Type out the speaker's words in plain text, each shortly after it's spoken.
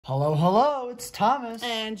Hello, hello, it's Thomas.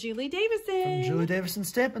 And Julie Davison. From Julie Davison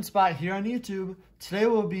Stampin' Spot here on YouTube. Today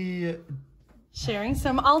we'll be sharing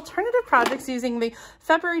some alternative projects using the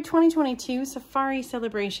February 2022 Safari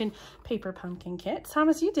Celebration Paper Pumpkin Kit.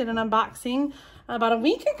 Thomas, you did an unboxing about a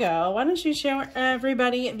week ago. Why don't you show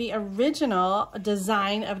everybody the original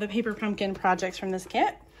design of the Paper Pumpkin projects from this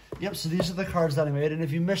kit? Yep, so these are the cards that I made. And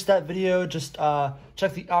if you missed that video, just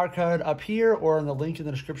check the R code up here or in the link in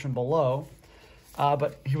the description below.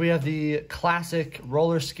 But here we have the classic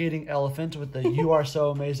roller skating elephant with the "You are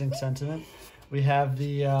so amazing" sentiment. We have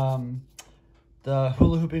the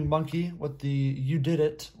hula hooping monkey with the "You did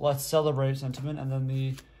it, let's celebrate" sentiment, and then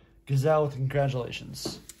the gazelle with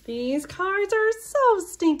congratulations. These cards are so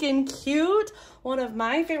stinking cute. One of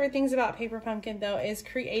my favorite things about Paper Pumpkin, though, is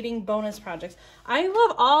creating bonus projects. I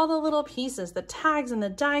love all the little pieces, the tags and the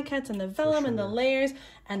die cuts and the vellum and the layers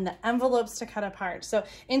and the envelopes to cut apart. So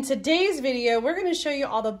in today's video, we're going to show you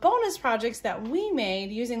all the bonus projects that we made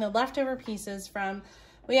using the leftover pieces from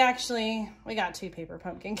we got 2 Paper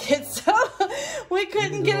Pumpkin kits, so we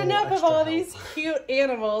couldn't get enough of all these cute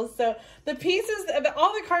animals. So the pieces,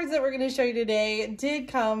 all the cards that we're going to show you today did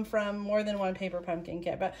come from more than one Paper Pumpkin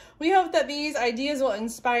kit, but we hope that these ideas will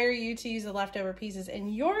inspire you to use the leftover pieces in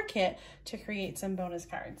your kit to create some bonus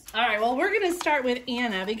cards. All right, well, we're going to start with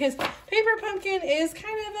Anna because Paper Pumpkin is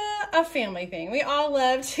kind of a family thing. We all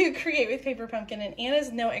love to create with Paper Pumpkin, and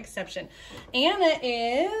Anna's no exception. Anna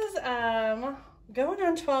is going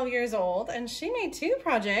on 12 years old, and she made 2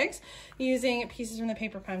 projects using pieces from the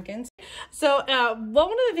Paper Pumpkins. So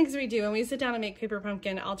one of the things we do when we sit down and make Paper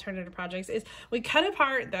Pumpkin alternative projects is we cut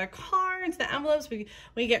apart the cards, the envelopes,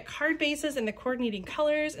 we get card bases and the coordinating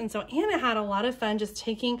colors. And so Anna had a lot of fun just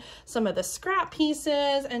taking some of the scrap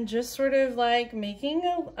pieces and just sort of like making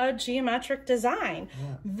a geometric design.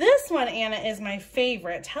 Yeah. This one, Anna, is my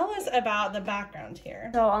favorite. Tell us about the background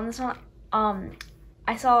here. So on this one,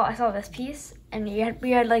 I saw this piece, and we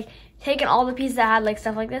had like taken all the pieces that had like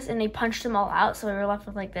stuff like this, and they punched them all out, so we were left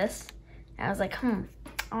with like this. And I was like, I want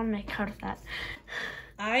to make a card of that.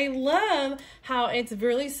 I love how it's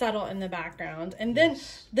really subtle in the background, and then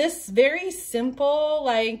this very simple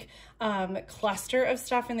like cluster of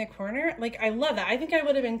stuff in the corner. Like, I love that. I think I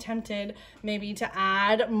would have been tempted maybe to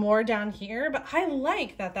add more down here, but I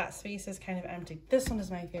like that space is kind of empty. This one is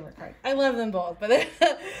my favorite card. I love them both, but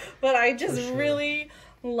but I just really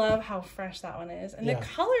love how fresh that one is. And the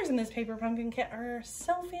colors in this Paper Pumpkin kit are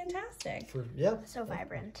so fantastic. So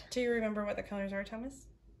vibrant. Do you remember what the colors are, Thomas?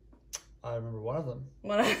 I remember one of them.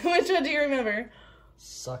 Which one do you remember?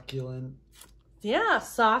 Succulent. Yeah,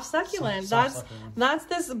 soft succulent. That's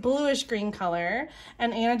this bluish green color.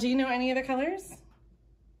 And Anna, do you know any of the colors?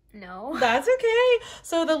 No. That's okay.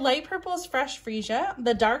 So the light purple is fresh freesia,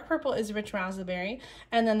 the dark purple is rich raspberry,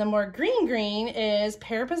 and then the more green is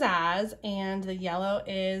pear pizzazz, and the yellow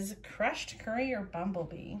is crushed curry or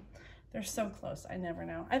bumblebee. They're so close, I never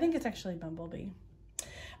know. I think it's actually bumblebee.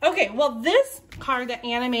 Okay, well, this card that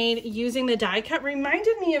Anna made using the die cut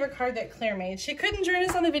reminded me of a card that Claire made. She couldn't join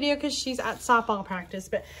us on the video because she's at softball practice,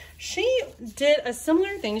 but she did a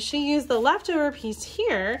similar thing. She used the leftover piece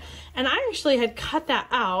here, and I actually had cut that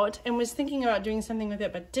out and was thinking about doing something with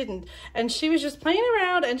it, but didn't. And she was just playing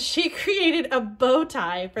around, and she created a bow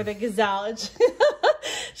tie for the gazelle.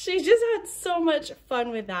 She just had so much fun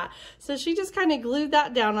with that. So she just kind of glued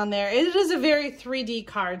that down on there. It is a very 3D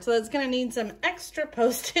card, so that's going to need some extra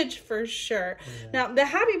postage for sure. Yeah. Now, the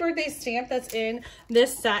happy birthday stamp that's in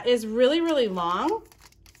this set is really, really long.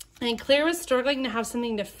 And Claire was struggling to have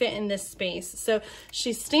something to fit in this space. So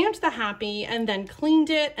she stamped the happy and then cleaned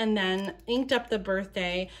it and then inked up the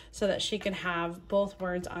birthday so that she could have both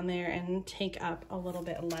words on there and take up a little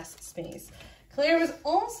bit less space. Claire was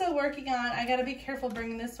also working on, I gotta be careful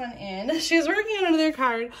bringing this one in. She was working on another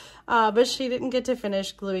card, but she didn't get to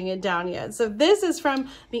finish gluing it down yet. So this is from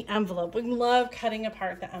the envelope. We love cutting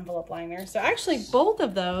apart the envelope liner. So actually both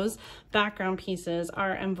of those background pieces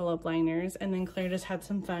are envelope liners. And then Claire just had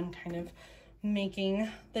some fun kind of making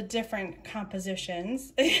the different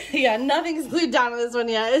compositions. Yeah, nothing's glued down on this one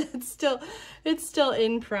yet. It's still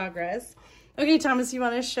in progress. Okay, Thomas, you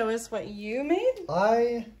wanna show us what you made?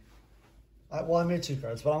 Well, I made 2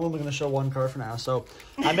 cards, but I'm only going to show 1 card for now. So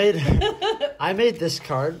I made I made this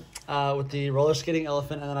card with the roller skating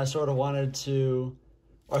elephant, and then I sort of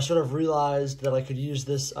realized that I could use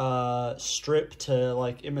this strip to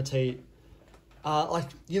like imitate, like,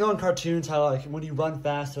 you know, in cartoons how like when you run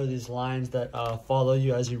fast there are these lines that follow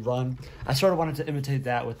you as you run. I sort of wanted to imitate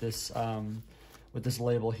that with this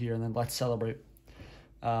label here, and then let's celebrate.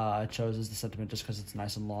 I chose as the sentiment just because it's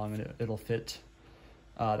nice and long and it'll fit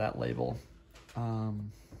that label.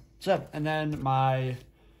 So, and then my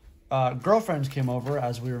girlfriends came over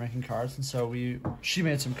as we were making cards, and so she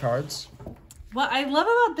made some cards. What I love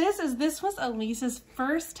about this was Elise's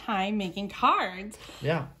first time making cards.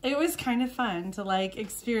 Yeah. It was kind of fun to like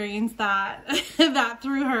experience that that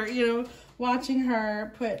through her, you know, watching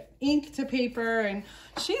her put ink to paper, and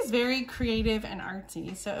she's very creative and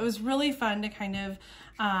artsy. So it was really fun to kind of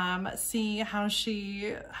see how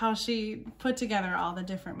she put together all the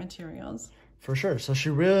different materials. For sure. So she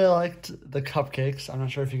really liked the cupcakes. I'm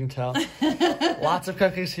not sure if you can tell. Lots of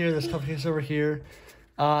cupcakes here. There's cupcakes over here.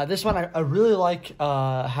 This one, I really like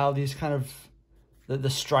how these kind of, the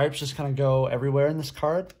stripes just kind of go everywhere in this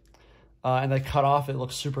card. And they cut off. It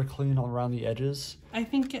looks super clean all around the edges. I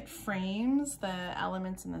think it frames the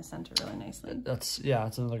elements in the center really nicely. That's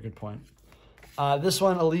another good point. This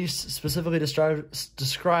one, Elise specifically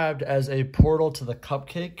described as a portal to the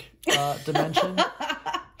cupcake dimension.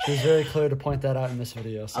 She was very clear to point that out in this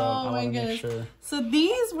video, so I want to make sure. So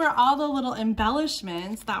these were all the little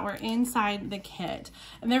embellishments that were inside the kit.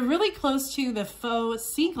 And they're really close to the faux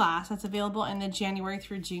sea glass that's available in the January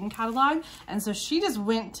through June catalog. And so she just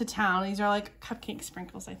went to town. These are like cupcake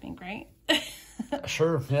sprinkles, I think, right?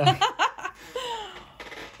 Sure, yeah.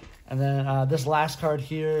 And then this last card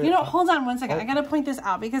here. You know, hold on one second. I got to point this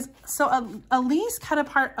out because Elise cut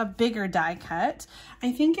apart a bigger die cut.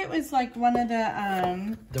 I think it was like one of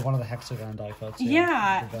the hexagon die cuts.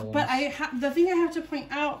 Yeah, but the thing I have to point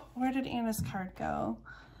out, where did Anna's card go?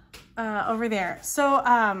 Over there. So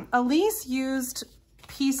Elise used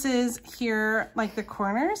pieces here, like the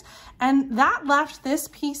corners, and that left this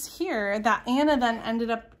piece here that Anna then ended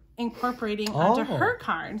up incorporating onto her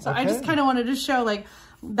card. So I just kind of wanted to show like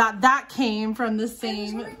that came from the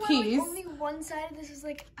same piece. Like, only one side of this was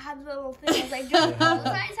like had the little thing. I was like, just both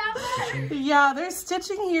sides have that? Yeah, there's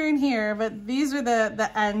stitching here and here, but these were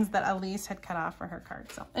the ends that Elise had cut off for her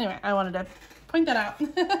card. So anyway, I wanted to point that out.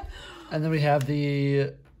 And then we have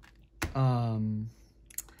the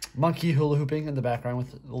monkey hula hooping in the background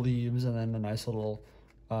with leaves, and then a nice little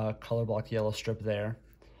color block yellow strip there.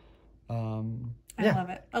 I love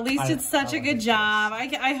it. Elise did such a good job.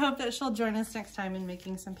 I hope that she'll join us next time in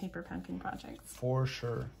making some paper pumpkin projects. For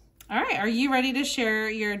sure. All right. Are you ready to share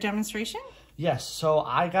your demonstration? Yes. So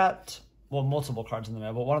I got, multiple cards in the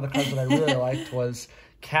mail, but one of the cards that I really liked was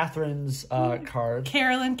Catherine's card.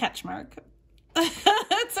 Carolyn Ketchmark.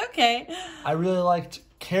 It's okay. I really liked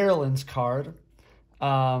Carolyn's card.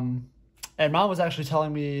 And Mom was actually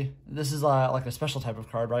telling me this is like a special type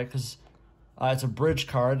of card, right? Because it's a bridge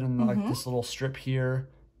card, and like this little strip here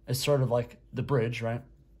is sort of like the bridge, right?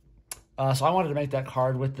 So I wanted to make that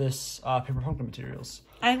card with this paper pumpkin materials.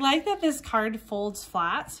 I like that this card folds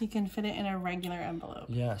flat so you can fit it in a regular envelope.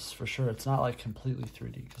 Yes, for sure. It's not like completely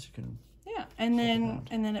 3D because you can. Yeah, and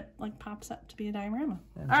then it like pops up to be a diorama.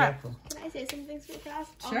 Yeah, exactly. All right. Can I say something super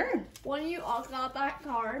fast? Sure. When you all got that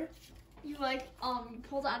card, you like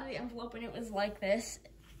pulled it out of the envelope and it was like this.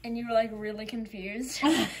 And you were like really confused.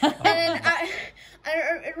 And then I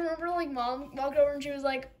remember like Mom walked over and she was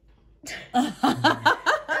like,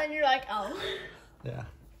 and you're like, oh. Yeah.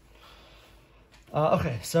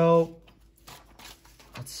 Okay, so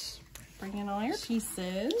let's bring in all your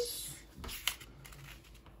pieces.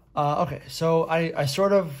 Okay, so I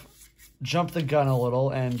sort of jumped the gun a little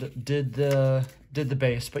and did the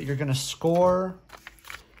base, but you're gonna score.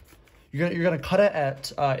 You're gonna cut it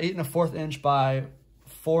at 8 1/4 inch by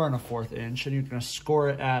 4 1/4 inch, and you're going to score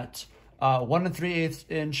it at 1 3/8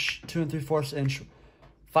 inch, 2 3/4 inch,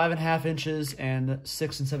 5 1/2 inches, and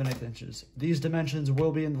 6 7/8 inches. These dimensions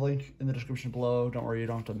will be in the link in the description below. Don't worry, you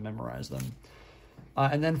don't have to memorize them.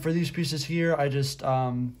 And then for these pieces here, I just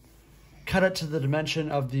cut it to the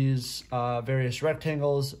dimension of these various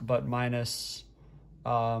rectangles, but minus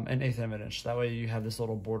an 1/8 of an inch. That way you have this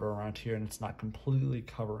little border around here, and it's not completely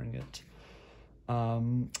covering it.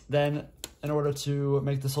 Then, in order to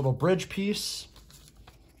make this little bridge piece,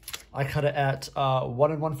 I cut it at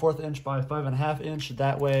 1 1/4 inch by 5 1/2 inch.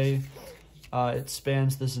 That way, it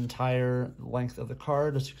spans this entire length of the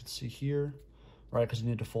card, as you can see here, right? Because you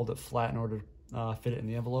need to fold it flat in order to fit it in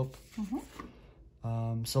the envelope.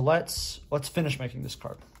 So let's finish making this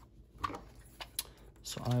card.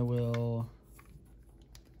 So I will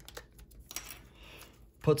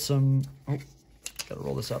put some. Oh, gotta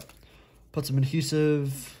roll this up. Put some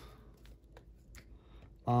adhesive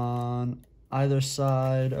on either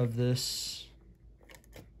side of this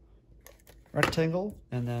rectangle,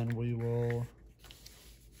 and then we will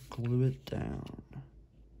glue it down.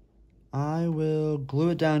 I will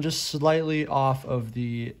glue it down just slightly off of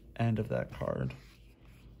the end of that card.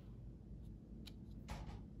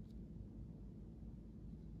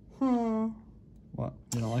 What?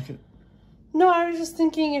 You don't like it? No, I was just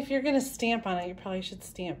thinking if you're going to stamp on it, you probably should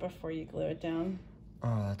stamp before you glue it down.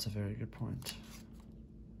 Oh, that's a very good point.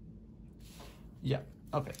 Yeah,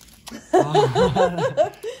 okay.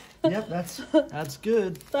 Yep, that's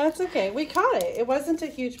good. That's okay. We caught it. It wasn't a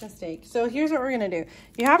huge mistake. So here's what we're going to do.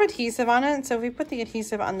 You have adhesive on it, so if we put the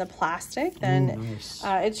adhesive on the plastic, then nice.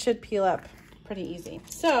 It should peel up pretty easy.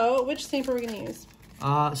 So which stamp are we going to use?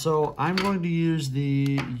 So I'm going to use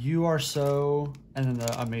the You Are So and then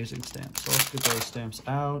the Amazing stamp. So let's get those stamps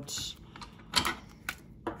out.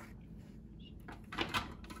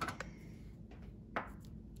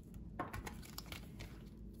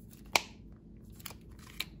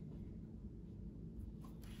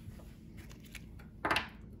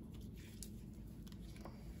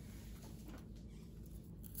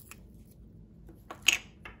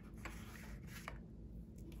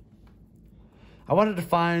 I wanted to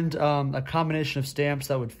find a combination of stamps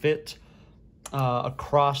that would fit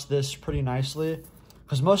across this pretty nicely,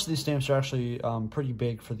 because most of these stamps are actually pretty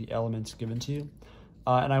big for the elements given to you.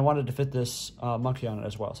 And I wanted to fit this monkey on it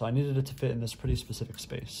as well, so I needed it to fit in this pretty specific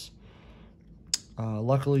space.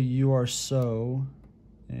 Luckily, You Are So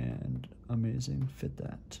and Amazing fit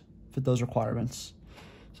those requirements.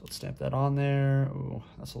 So let's stamp that on there. Oh,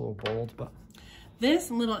 that's a little bold, but...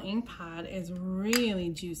 This little ink pad is really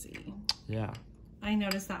juicy. Yeah. I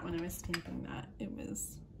noticed that when I was stamping that. It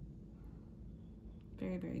was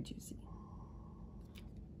very, very juicy.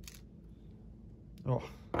 Oh,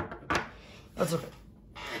 that's okay.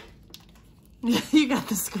 You got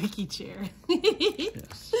the squeaky chair.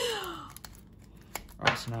 Yes. All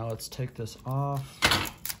right, so now let's take this off.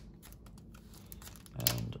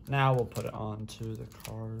 And now we'll put it onto the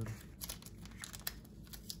card.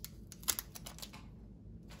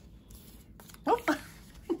 Oh.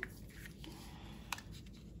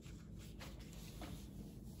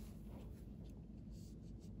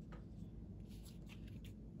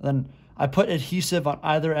 Then I put adhesive on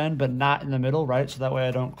either end, but not in the middle, right? So that way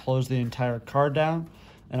I don't close the entire card down,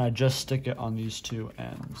 and I just stick it on these two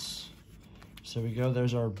ends. So we go,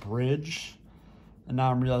 there's our bridge. And now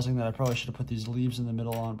I'm realizing that I probably should have put these leaves in the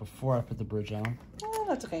middle on before I put the bridge on. Oh,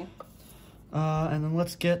 that's okay. And then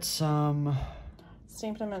let's get some...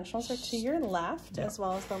 Stampin' Dimensionals are to your left, as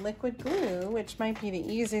well as the liquid glue, which might be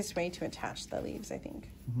the easiest way to attach the leaves, I think.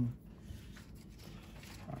 Mm-hmm.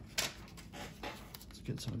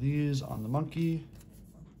 Get some of these on the monkey.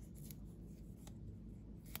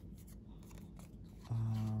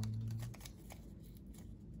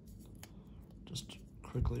 Just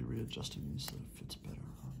quickly readjusting these so it fits better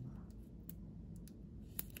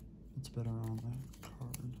on the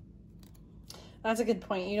card. That's a good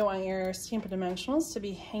point. You don't want your Stampin' Dimensionals to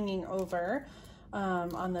be hanging over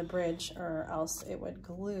on the bridge, or else it would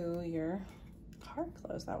glue your card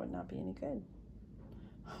closed. That would not be any good.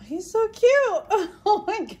 Oh, he's so cute. Oh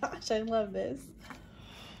my gosh, I love this.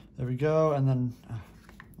 There we go. And then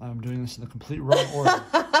I'm doing this in the complete wrong order.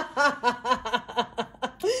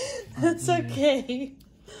 That's okay.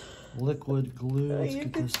 Liquid glue. Let's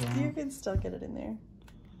get this out. You can still get it in there.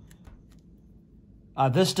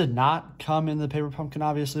 This did not come in the paper pumpkin,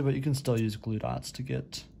 obviously, but you can still use glue dots to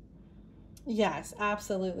get... Yes,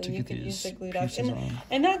 absolutely. You can use the glue dots. On.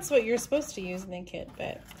 And that's what you're supposed to use in the kit,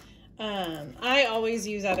 but I always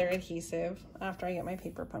use other adhesive after I get my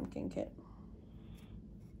paper pumpkin kit.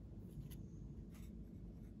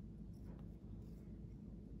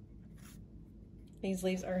 These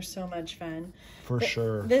leaves are so much fun. For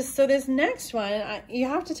sure. This next one, you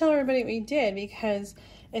have to tell everybody what you did, because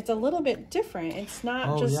it's a little bit different. It's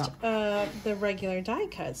not the regular die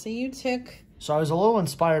cut. So you took... So I was a little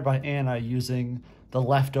inspired by Anna using the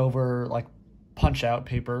leftover like punch out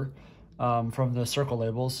paper from the circle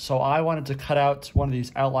labels. So I wanted to cut out one of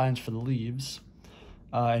these outlines for the leaves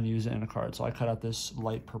and use it in a card. So I cut out this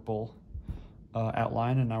light purple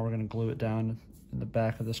outline, and now we're going to glue it down in the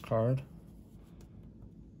back of this card.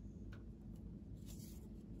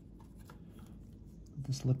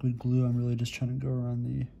 This liquid glue, I'm really just trying to go around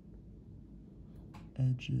the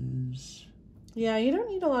edges. Yeah, you don't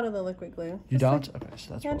need a lot of the liquid glue. You don't? Okay,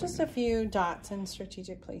 so that's just a few dots in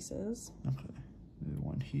strategic places. Okay. Maybe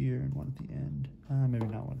one here and one at the end. Maybe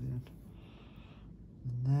not one at the end.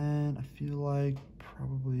 And then I feel like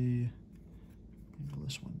probably angle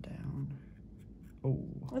this one down. Oh.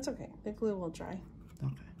 That's okay. The glue will dry.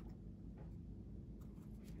 Okay.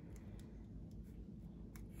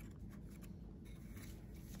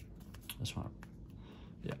 This one.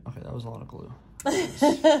 Yeah, okay, that was a lot of glue.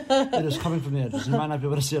 It is coming from the edges. You might not be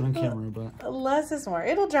able to see it on camera, but... Less is more.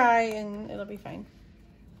 It'll dry and it'll be fine.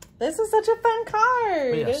 This is such a fun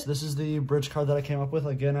card! But yes, this is the bridge card that I came up with.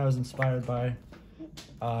 Again, I was inspired by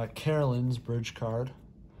Carolyn's bridge card.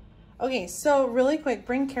 Okay, so really quick,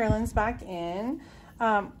 bring Carolyn's back in.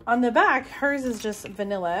 On the back, hers is just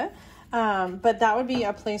vanilla, but that would be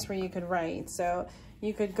a place where you could write. So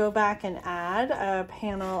you could go back and add a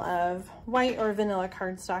panel of white or vanilla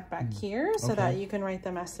cardstock back here so that you can write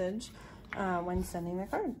the message when sending the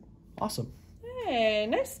card. Awesome. Hey,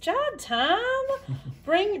 nice job, Tom.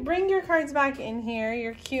 Bring your cards back in here.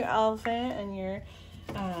 Your cute elephant and your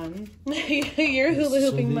your hula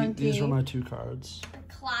hooping monkey. These were my 2 cards. The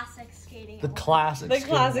classic skating. The classic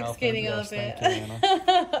skating elephant. elephant. Yes, thank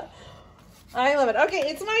you, Anna. I love it. Okay,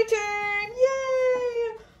 it's my turn.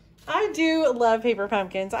 Yay! I do love paper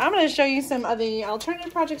pumpkins. I'm going to show you some of the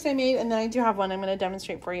alternative projects I made, and then I do have one I'm going to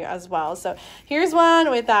demonstrate for you as well. So here's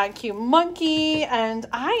one with that cute monkey, and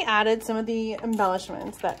I added some of the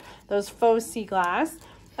embellishments, those faux sea glass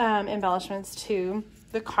embellishments to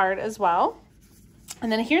the card as well.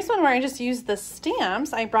 And then here's one where I just used the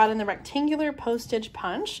stamps. I brought in the rectangular postage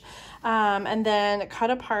punch and then cut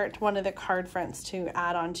apart one of the card fronts to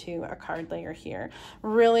add onto a card layer here.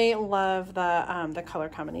 Really love the color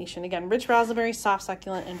combination. Again, rich raspberry, soft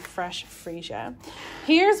succulent, and fresh freesia.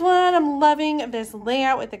 Here's one. I'm loving this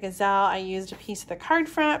layout with the gazelle. I used a piece of the card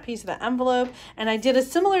front, piece of the envelope, and I did a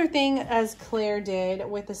similar thing as Claire did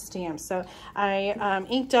with the stamps. So I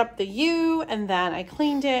inked up the U, and then I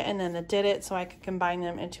cleaned it, and then did it so I could combine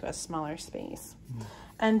them into a smaller space.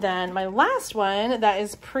 And then my last one that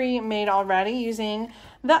is pre-made already using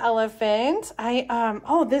the elephant.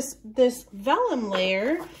 This vellum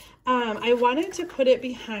layer, I wanted to put it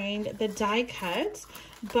behind the die cut,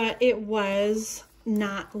 but it was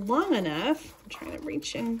not long enough. I'm trying to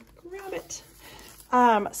reach and grab it.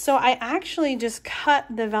 So I actually just cut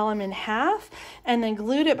the vellum in half and then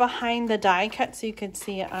glued it behind the die cut so you could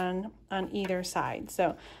see it on either side.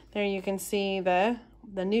 So there you can see the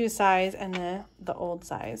new size and the old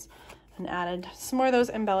size, and added some more of those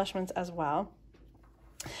embellishments as well.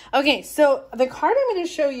 Okay, so the card I'm going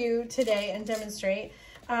to show you today and demonstrate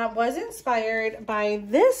was inspired by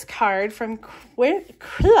this card from Chris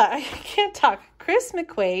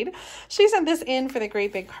McQuaid. She sent this in for the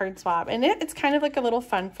Great Big Card Swap, and it's kind of like a little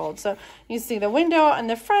fun fold. So you see the window on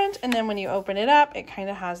the front, and then when you open it up, it kind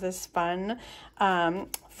of has this fun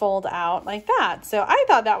fold out like that. So I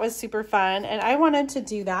thought that was super fun, and I wanted to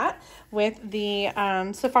do that with the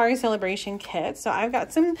Safari Celebration kit. So I've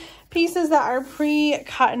got some pieces that are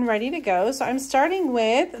pre-cut and ready to go. So I'm starting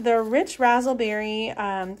with the Rich Raspberry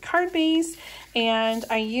card base, and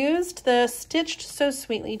I used the Stitched So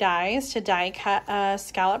Sweetly dies to die cut a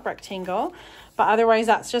scallop rectangle, but otherwise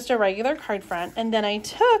that's just a regular card front. And then I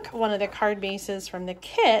took one of the card bases from the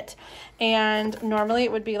kit, and normally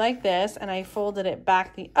it would be like this, and I folded it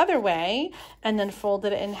back the other way and then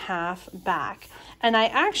folded it in half back. And I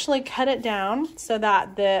actually cut it down so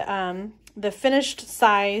that the finished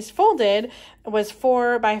size folded was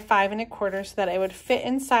 4 by 5 1/4, so that it would fit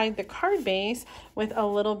inside the card base with a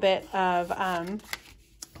little bit of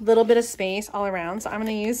space all around. So I'm going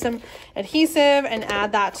to use some adhesive and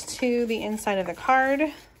add that to the inside of the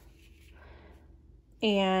card.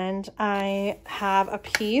 And I have a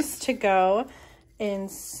piece to go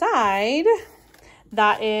inside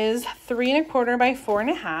that is 3 1/4 by 4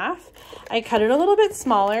 1/2. I cut it a little bit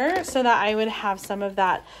smaller so that I would have some of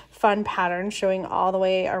that fun pattern showing all the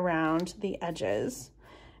way around the edges.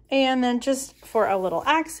 And then just for a little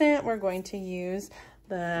accent, we're going to use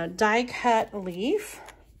the die cut leaf.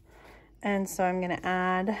 And so I'm going to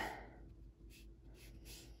add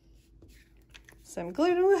some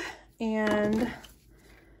glue and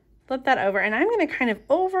flip that over. And I'm going to kind of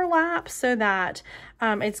overlap so that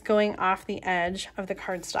it's going off the edge of the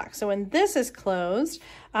cardstock. So when this is closed,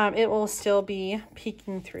 it will still be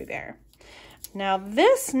peeking through there. Now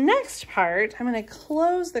this next part, I'm going to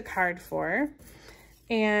close the card for,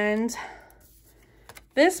 and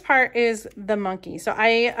this part is the monkey. So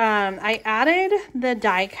I added the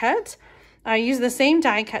die cut. I used the same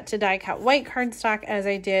die cut to die cut white cardstock as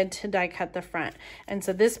I did to die cut the front. And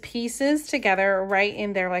so this pieces together right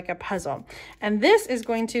in there like a puzzle. And this is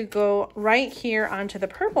going to go right here onto the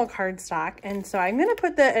purple cardstock. And so I'm going to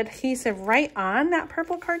put the adhesive right on that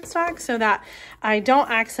purple cardstock so that I don't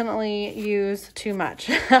accidentally use too much.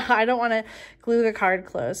 I don't want to glue the card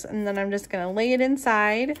close. And then I'm just going to lay it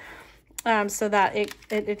inside so that it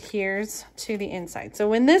adheres to the inside. So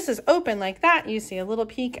when this is open like that, you see a little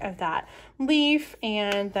peek of that leaf,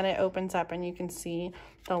 and then it opens up and you can see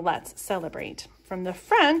the Let's Celebrate. From the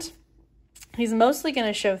front, He's mostly going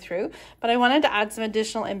to show through, but I wanted to add some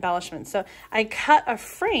additional embellishments. So I cut a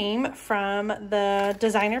frame from the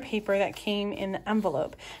designer paper that came in the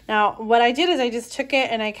envelope. Now, what I did is I just took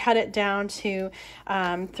it and I cut it down to 3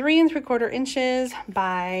 3/4 inches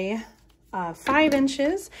by 5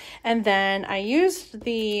 inches. And then I used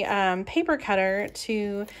the paper cutter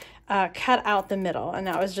to cut out the middle, and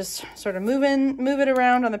that was just sort of move it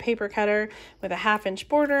around on the paper cutter with a 1/2 inch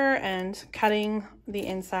border and cutting the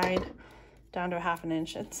inside down to a 1/2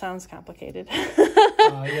 inch. It sounds complicated.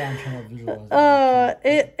 Yeah, I'm trying to visualize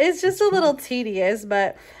It's just a little tedious,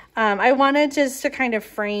 but I wanted just to kind of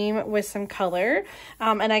frame with some color,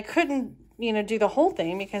 and I couldn't, you know, do the whole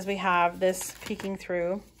thing because we have this peeking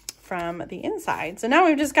through from the inside. So now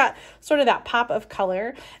we've just got sort of that pop of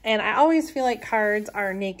color, and I always feel like cards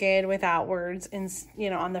are naked without words in, you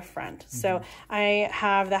know, on the front. So I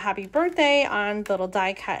have the happy birthday on the little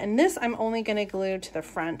die cut, and this I'm only going to glue to the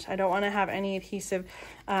front. I don't want to have any adhesive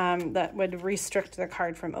that would restrict the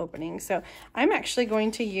card from opening. So I'm actually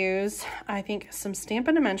going to use, I think, some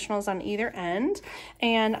Stampin' Dimensionals on either end,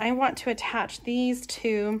 and I want to attach these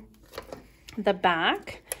to the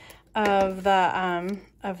back of the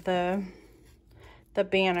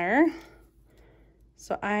banner.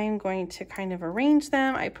 So I'm going to kind of arrange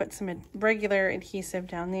them. I put some regular adhesive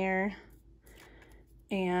down there,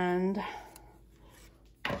 and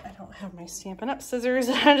I don't have my Stampin' Up! Scissors.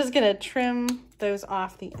 I'm just gonna trim those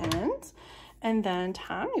off the ends. And then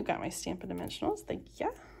Tom, you've got my Stampin' Dimensionals. Thank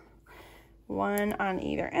you. One on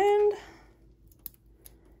either end,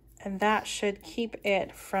 and that should keep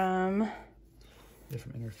it from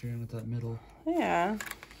interfering with that middle. Yeah.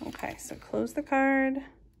 Okay, so close the card.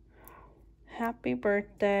 Happy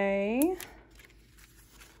birthday.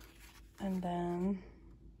 And then,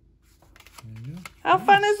 how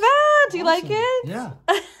fun is that? Do you like it? Yeah.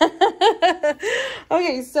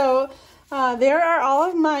 Okay, so there are all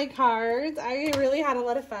of my cards. I really had a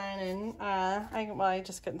lot of fun, and I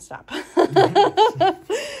just couldn't stop.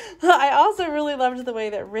 I also really loved the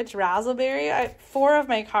way that Rich Razzleberry, 4 of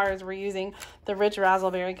my cards were using the Rich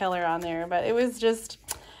Razzleberry color on there, but it was just,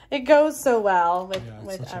 it goes so well with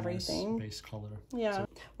everything. Nice base color. Yeah. So,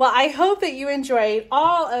 well, I hope that you enjoyed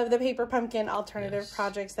all of the Paper Pumpkin alternative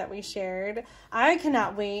projects that we shared. I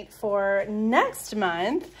cannot wait for next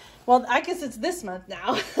month. Well, I guess it's this month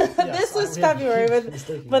now. This was February,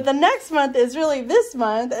 but the next month is really this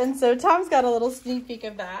month, and so Tom's got a little sneak peek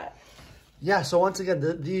of that. Yeah, so once again,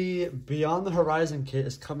 the Beyond the Horizon kit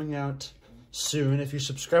is coming out soon. If you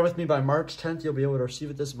subscribe with me by March 10th, you'll be able to receive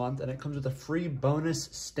it this month, and it comes with a free bonus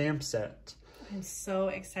stamp set. I'm so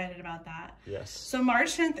excited about that. Yes. So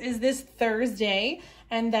March 10th is this Thursday,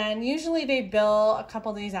 and then usually they bill a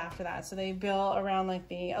couple days after that. So they bill around like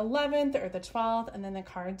the 11th or the 12th, and then the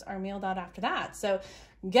cards are mailed out after that. So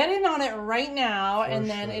get in on it right now, and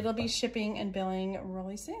then it'll be shipping and billing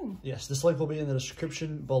really soon. Yes, this link will be in the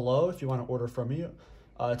description below if you want to order from me.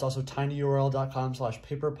 It's also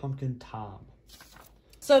tinyurl.com/paperpumpkintom.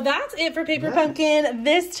 So that's it for Paper Pumpkin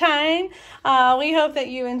this time. We hope that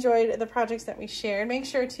you enjoyed the projects that we shared. Make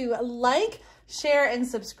sure to like, share, and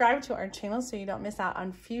subscribe to our channel so you don't miss out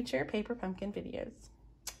on future Paper Pumpkin videos.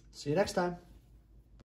 See you next time.